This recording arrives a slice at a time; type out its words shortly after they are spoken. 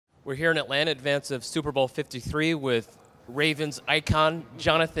We're here in Atlanta, advance of Super Bowl 53 with Ravens icon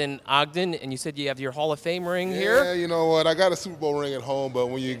Jonathan Ogden, and you said you have your Hall of Fame ring here? Yeah, you know what? I got a Super Bowl ring at home, but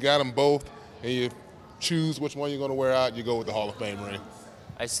when you got them both and you choose which one you're going to wear out, you go with the Hall of Fame ring.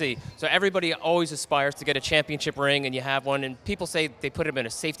 I see. So everybody always aspires to get a championship ring, and you have one, and people say they put them in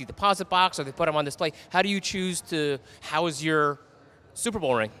a safety deposit box or they put them on display. How do you choose to house your Super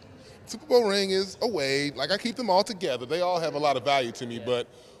Bowl ring? Super Bowl ring is a way, like I keep them all together. They all have a lot of value to me, but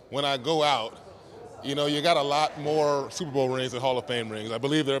when I go out, you know, you got a lot more Super Bowl rings than Hall of Fame rings. I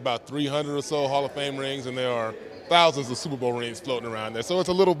believe there are about 300 or so Hall of Fame rings, and there are thousands of Super Bowl rings floating around there. So it's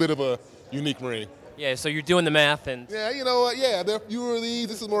a little bit of a unique ring. Yeah, so you're doing the math and... Yeah, you know what? Yeah, there are fewer of these.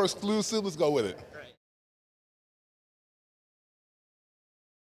 This is more exclusive. Let's go with it.